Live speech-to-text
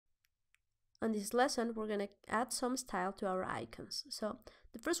on this lesson, we're going to add some style to our icons. So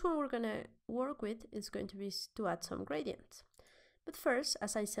the first one we're going to work with is going to be to add some gradients. But first,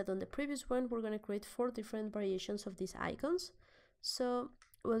 as I said on the previous one, we're going to create 4 different variations of these icons. So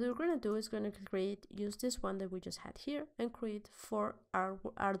what we're going to do is going to use this one that we just had here and create 4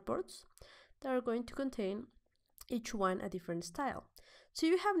 artboards that are going to contain each one a different style. So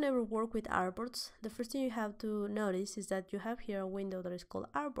you have never worked with artboards, the first thing you have to notice is that you have here a window that is called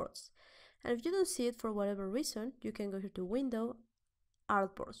artboards. And if you don't see it for whatever reason, you can go here to Window,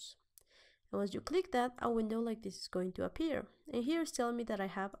 Artboards. And once you click that, a window like this is going to appear. And here it's telling me that I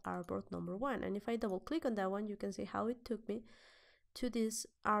have artboard number 1. And if I double click on that one, you can see how it took me to this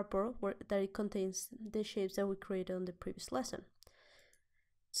artboard that it contains the shapes that we created on the previous lesson.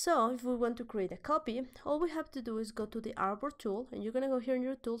 So if we want to create a copy, all we have to do is go to the artboard tool, and you're going to go here in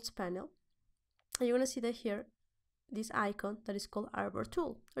your tools panel, and you're going to see that here this icon that is called artboard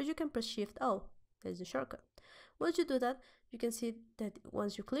tool, or you can press Shift O, that is the shortcut. Once you do that, you can see that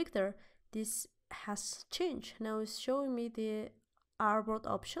once you click there, this has changed. Now it's showing me the artboard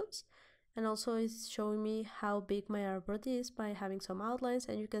options, and also it's showing me how big my artboard is by having some outlines,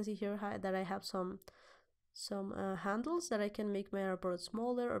 and you can see here that I have some handles that I can make my artboard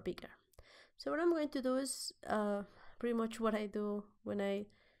smaller or bigger. So what I'm going to do is pretty much what I do when I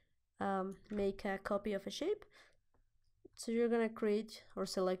make a copy of a shape. So you're going to create or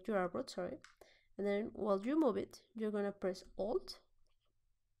select your artboard, sorry, and then while you move it, you're going to press Alt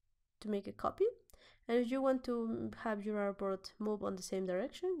to make a copy. And if you want to have your artboard move on the same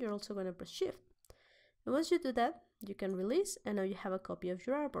direction, you're also going to press Shift. And once you do that, you can release, and now you have a copy of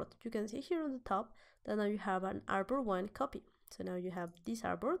your artboard. You can see here on the top that now you have an artboard 1 copy. So now you have this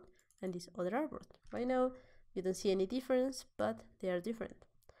artboard and this other artboard. Right now you don't see any difference, but they are different.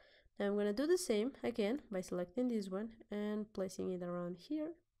 Now I'm going to do the same again by selecting this one and placing it around here.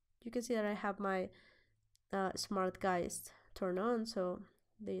 You can see that I have my smart guides turned on, so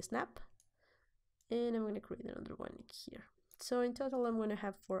they snap. And I'm going to create another one here. So in total I'm going to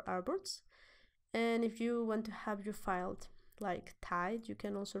have 4 artboards. And if you want to have your file like tied, you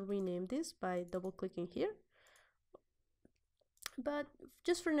can also rename this by double clicking here. But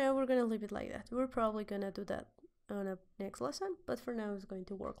just for now, we're going to leave it like that. We're probably going to do that on a next lesson, but for now it's going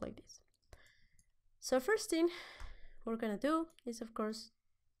to work like this. So first thing we're going to do is, of course,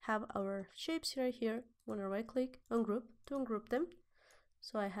 have our shapes right here. I'm going to right click on group to ungroup them.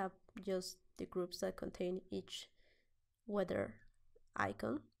 So I have just the groups that contain each weather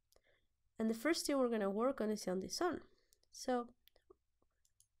icon. And the first thing we're going to work on is on the sun. So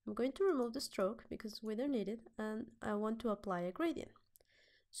I'm going to remove the stroke because we don't need it, and I want to apply a gradient.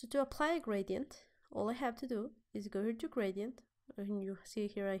 So to apply a gradient, all I have to do is go here to gradient, and you see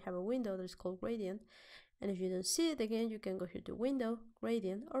here I have a window that is called gradient. And if you don't see it again, you can go here to Window,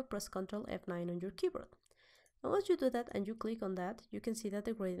 Gradient, or press Ctrl F9 on your keyboard. And once you do that and you click on that, you can see that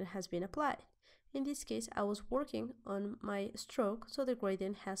the gradient has been applied. In this case, I was working on my stroke, so the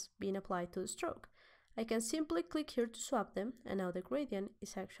gradient has been applied to the stroke. I can simply click here to swap them, and now the gradient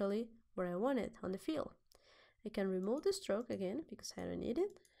is actually where I want it, on the fill. I can remove the stroke again because I don't need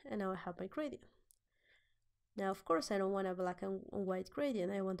it, and now I have my gradient. Now, of course, I don't want a black and white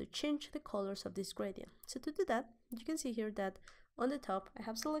gradient. I want to change the colors of this gradient. So to do that, you can see here that on the top, I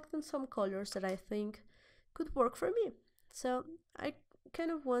have selected some colors that I think could work for me. So I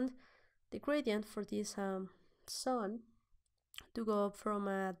kind of want the gradient for this sun to go from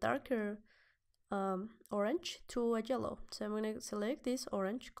a darker orange to a yellow. So I'm going to select this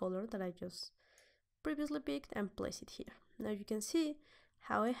orange color that I just previously picked and place it here. Now you can see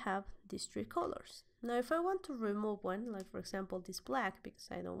how I have these 3 colors. Now if I want to remove one, like for example this black, because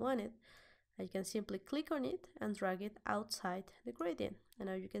I don't want it, I can simply click on it and drag it outside the gradient. And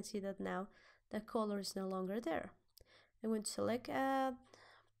now you can see that now the color is no longer there. I'm going to select a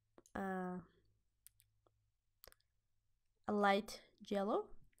light yellow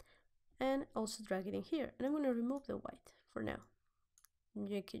and also drag it in here. And I'm going to remove the white for now.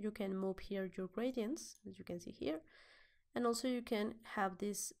 You can move here your gradients, as you can see here. And also you can have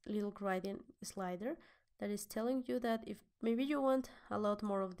this little gradient slider that is telling you that if maybe you want a lot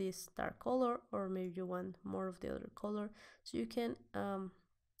more of this dark color, or maybe you want more of the other color, so you can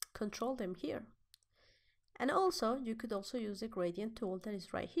control them here. And also you could also use the gradient tool that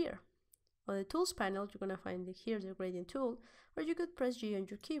is right here. On the tools panel, you're going to find here the gradient tool, or you could press G on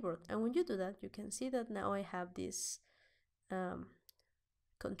your keyboard. And when you do that, you can see that now I have this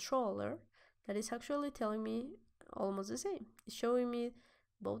controller that is actually telling me almost the same. It's showing me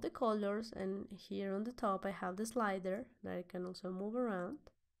both the colors, and here on the top I have the slider that I can also move around.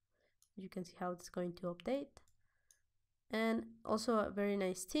 You can see how it's going to update. And also a very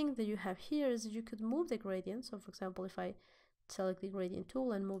nice thing that you have here is that you could move the gradient. So for example, if I select the gradient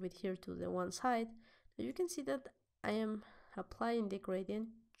tool and move it here to the one side, you can see that I am applying the gradient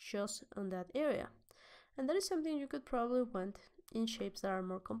just on that area. And that is something you could probably want in shapes that are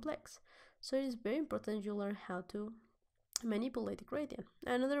more complex. So it is very important you learn how to manipulate the gradient.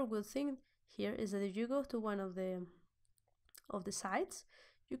 Another good thing here is that if you go to one of the sides,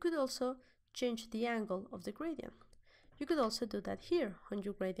 you could also change the angle of the gradient. You could also do that here on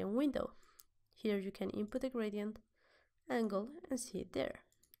your gradient window. Here you can input the gradient angle and see it there.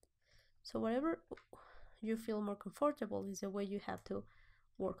 So whatever you feel more comfortable is the way you have to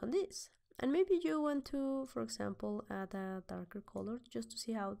work on this. And maybe you want to, for example, add a darker color just to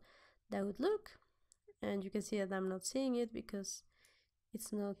see how that would look. And you can see that I'm not seeing it because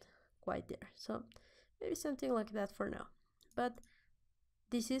it's not quite there. So maybe something like that for now. But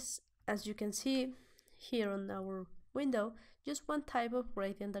this is, as you can see here on our window, just one type of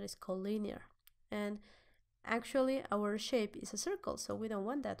gradient that is called linear. And actually our shape is a circle, so we don't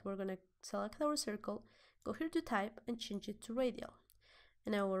want that. We're going to select our circle, go here to type and change it to radial.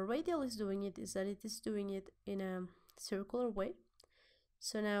 And our radial is doing it is that it is doing it in a circular way.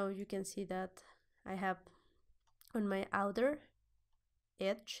 So now you can see that I have on my outer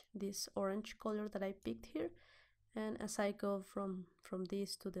edge this orange color that I picked here, and as I go from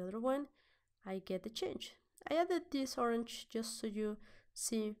this to the other one, I get the change. I added this orange just so you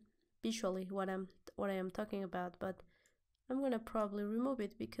see visually what I am talking about, but I'm gonna probably remove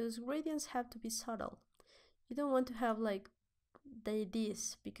it because gradients have to be subtle. You don't want to have like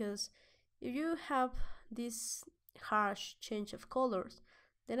this, because if you have this harsh change of colors,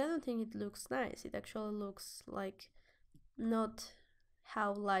 then I don't think it looks nice. It actually looks like not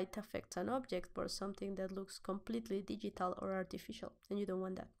how light affects an object, but something that looks completely digital or artificial, and you don't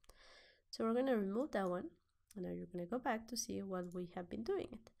want that. So we're going to remove that one, and now you're going to go back to see what we have been doing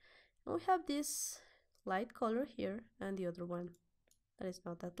it. And we have this light color here and the other one that is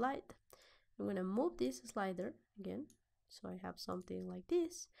not that light. I'm going to move this slider again, so I have something like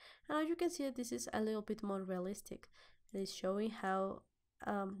this. And now you can see that this is a little bit more realistic. It is showing how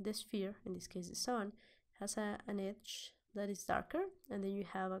the sphere, in this case the sun, has an edge that is darker, and then you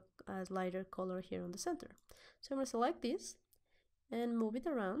have a lighter color here on the center. So I'm going to select this and move it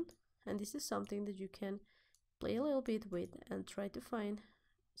around, and this is something that you can play a little bit with and try to find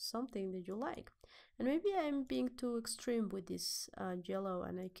something that you like. And maybe I'm being too extreme with this yellow,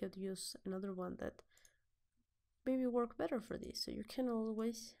 and I could use another one that maybe work better for this. So you can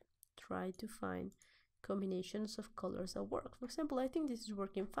always try to find combinations of colors that work. For example, I think this is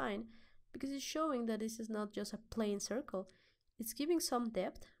working fine because it's showing that this is not just a plain circle. It's giving some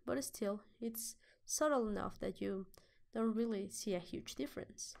depth, but still it's subtle enough that you don't really see a huge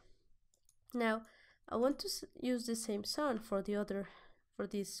difference. Now I want to use the same sun for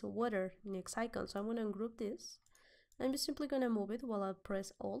this water next icon, so I'm going to ungroup this. I'm just simply going to move it while I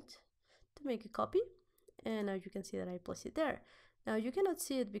press Alt to make a copy, and now you can see that I place it there. Now you cannot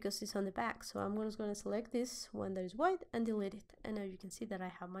see it because it's on the back, so I'm just going to select this one that is white and delete it, and now you can see that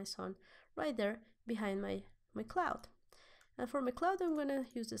I have my sun right there behind my cloud. And for my cloud, I'm going to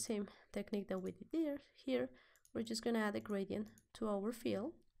use the same technique that we did here. We're just going to add a gradient to our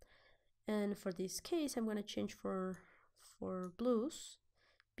fill, and for this case I'm going to change for blues,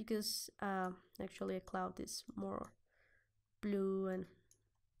 because actually a cloud is more blue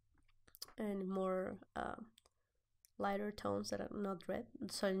and more lighter tones that are not red,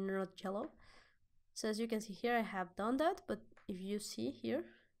 sorry, not yellow. So as you can see here, I have done that, but if you see here,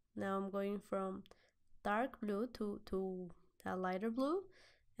 now I'm going from dark blue to a lighter blue,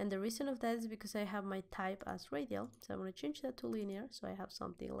 and the reason of that is because I have my type as radial, so I'm going to change that to linear, so I have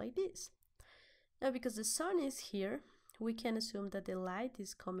something like this. Now because the sun is here, we can assume that the light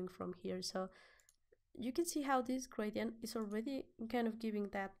is coming from here, so you can see how this gradient is already kind of giving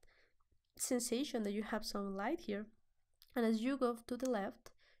that sensation that you have some light here, and as you go to the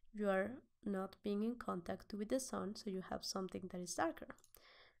left, you are not being in contact with the sun, so you have something that is darker.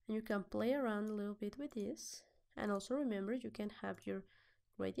 And you can play around a little bit with this, and also remember you can have your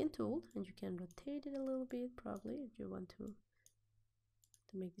gradient tool and you can rotate it a little bit, probably, if you want to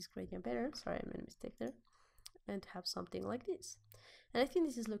make this gradient better. Sorry, I made a mistake there. And to have something like this. And I think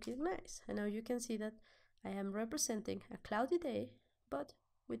this is looking nice. And now you can see that I am representing a cloudy day, but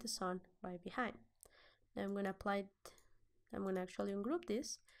with the sun right behind. Now I'm going to apply it, I'm going to actually ungroup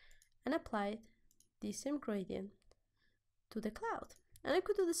this and apply the same gradient to the cloud. And I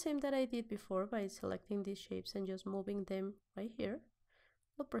could do the same that I did before by selecting these shapes and just moving them right here,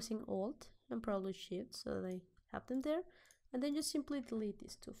 or pressing Alt and probably Shift so that I have them there, and then just simply delete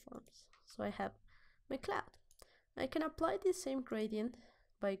these two forms. So I have my cloud. I can apply this same gradient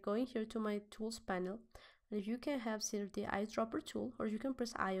by going here to my tools panel, and if you can have either the eyedropper tool, or you can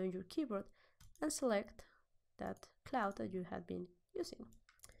press I on your keyboard and select that cloud that you had been using.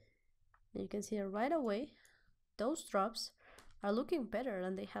 And you can see right away those drops are looking better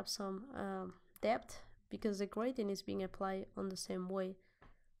and they have some depth because the gradient is being applied on the same way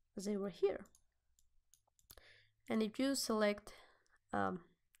as they were here. And if you select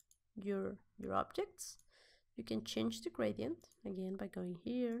your objects, you can change the gradient again by going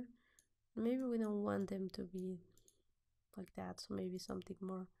here. Maybe we don't want them to be like that, so maybe something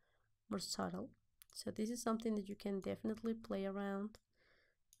more subtle. So this is something that you can definitely play around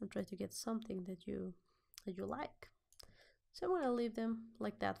and try to get something that you like. So I'm going to leave them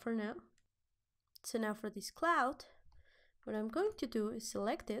like that for now. So now for this cloud, what I'm going to do is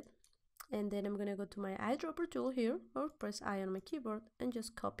select it, and then I'm going to go to my eyedropper tool here, or press I on my keyboard, and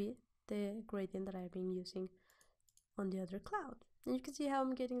just copy the gradient that I've been using on the other cloud. And you can see how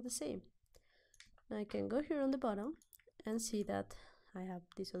I'm getting the same. Now I can go here on the bottom and see that I have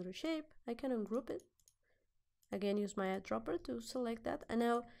this other shape. I can ungroup it. Again, use my eyedropper to select that. And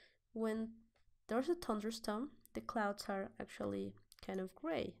now when there's a thunderstorm, the clouds are actually kind of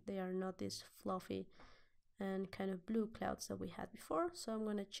gray. They are not these fluffy and kind of blue clouds that we had before. So I'm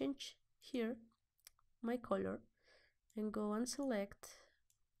going to change here my color and go and select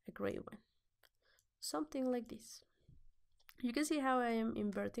a gray one. Something like this. You can see how I am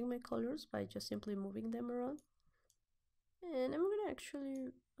inverting my colors by just simply moving them around. And I'm going to actually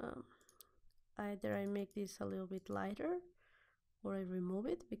either I make this a little bit lighter or I remove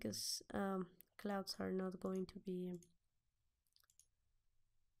it, because clouds are not going to be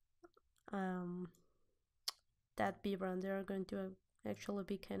that vibrant. They are going to actually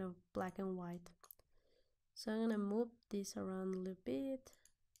be kind of black and white. So I'm going to move this around a little bit,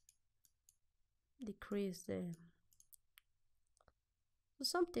 decrease the, so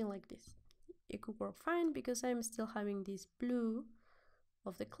something like this. It could work fine because I'm still having this blue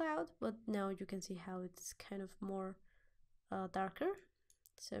of the cloud, but now you can see how it's kind of more darker.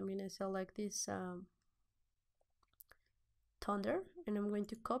 So I'm going to select this thunder, and I'm going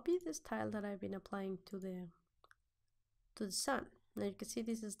to copy the style that I've been applying to the sun. Now you can see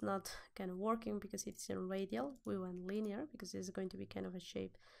this is not kind of working because it's in radial. We want linear because this is going to be kind of a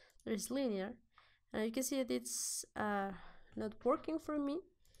shape that is linear. And you can see that it's not working for me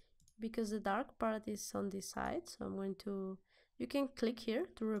because the dark part is on this side. So I'm going to, you can click here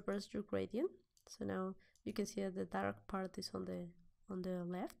to reverse your gradient. So now you can see that the dark part is on the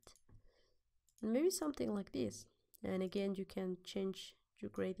left, and maybe something like this. And again, you can change your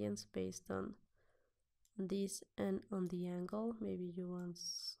gradients based on this and on the angle. Maybe you want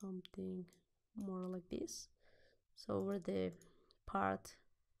something more like this. So over the part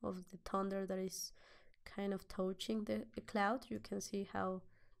of the thunder that is kind of touching the cloud, you can see how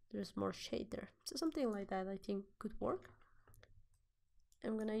there's more shade there. So something like that I think could work.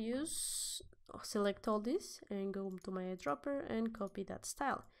 I'm gonna select all this and go to my eyedropper and copy that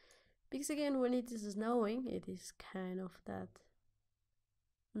style. Because again, when it is snowing, it is kind of that,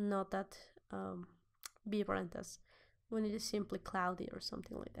 not that vibrant as when it is simply cloudy or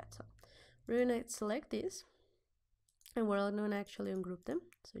something like that. So we're gonna select this, and we're gonna actually ungroup them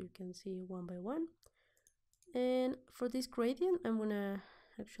so you can see one by one. And for this gradient, I'm gonna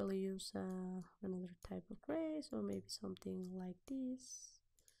actually use another type of gray, so maybe something like this.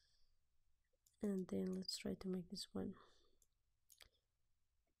 And then let's try to make this one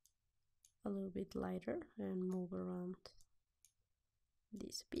a little bit lighter and move around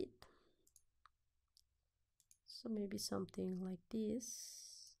this bit. So maybe something like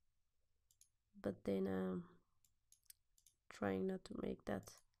this, but then trying not to make that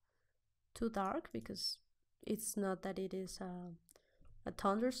too dark, because it's not that it is a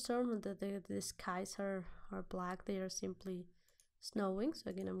thunderstorm and that the skies are black. They are simply snowing.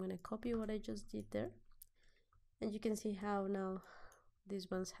 So again, I'm going to copy what I just did there, and you can see how now these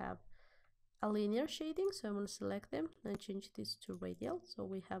ones have a linear shading. So I'm going to select them and change this to radial, so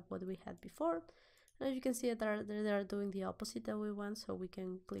we have what we had before. Now you can see that they are doing the opposite that we want, so we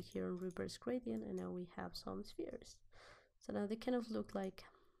can click here on reverse gradient, and now we have some spheres. So now they kind of look like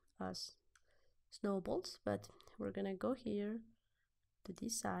us snowballs, but we're gonna go here to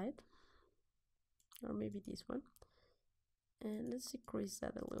this side, or maybe this one, and let's decrease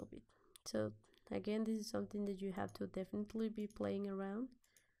that a little bit. So again, this is something that you have to definitely be playing around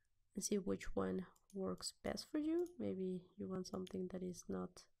and see which one works best for you. Maybe you want something that is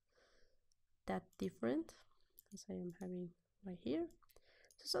not that different as I am having right here.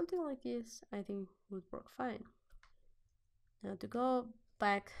 So something like this I think would work fine. Now to go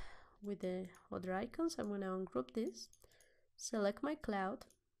back with the other icons. I'm going to ungroup this, select my cloud,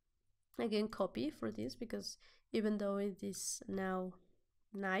 again copy for this, because even though it is now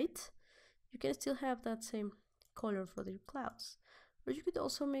night, you can still have that same color for the clouds. Or you could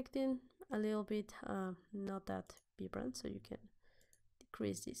also make them a little bit not that vibrant, so you can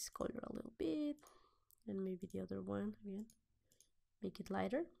decrease this color a little bit, and maybe the other one again, make it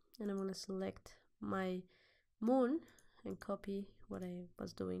lighter. And I'm going to select my moon and copy what I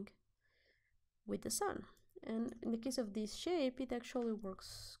was doing with the sun. And in the case of this shape, it actually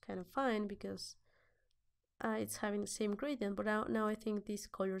works kind of fine because it's having the same gradient, but now I think these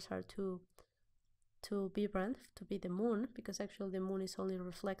colors are too vibrant to be the moon, because actually the moon is only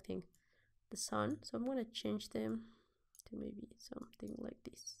reflecting the sun. So I'm going to change them to maybe something like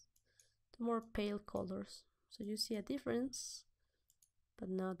this, to more pale colors, so you see a difference but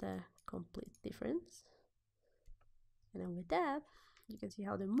not a complete difference. And then with that, you can see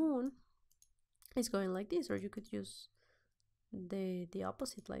how the moon is going like this, or you could use the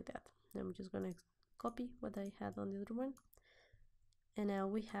opposite like that. I'm just gonna copy what I had on the other one, and now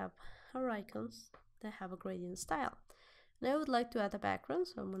we have our icons that have a gradient style. Now I would like to add a background,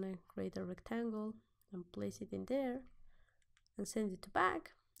 so I'm gonna create a rectangle and place it in there and send it to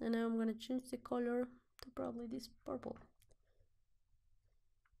back. And now I'm gonna change the color to probably this purple.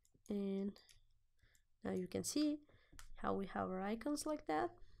 And now you can see how we have our icons like that.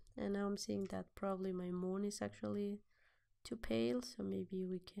 And now I'm seeing that probably my moon is actually too pale, so maybe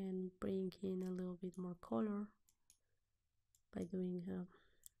we can bring in a little bit more color by doing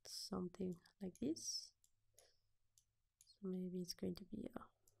something like this. So maybe it's going to be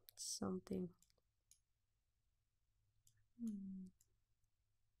something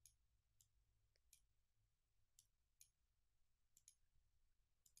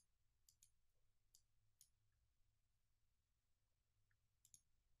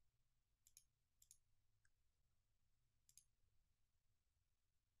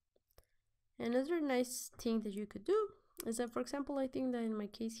Another nice thing that you could do is that, for example, I think that in my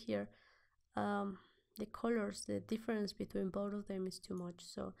case here, the colors, the difference between both of them is too much.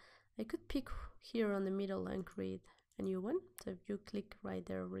 So I could pick here on the middle and create a new one. So if you click right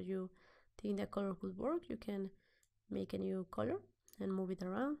there where you think that color would work, you can make a new color and move it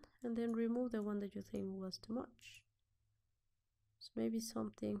around, and then remove the one that you think was too much. So maybe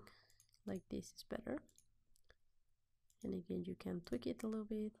something like this is better. And again, you can tweak it a little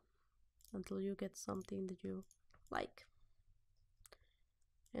bit until you get something that you like.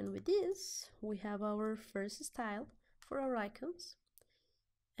 And with this, we have our first style for our icons.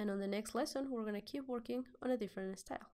 And on the next lesson, we're going to keep working on a different style.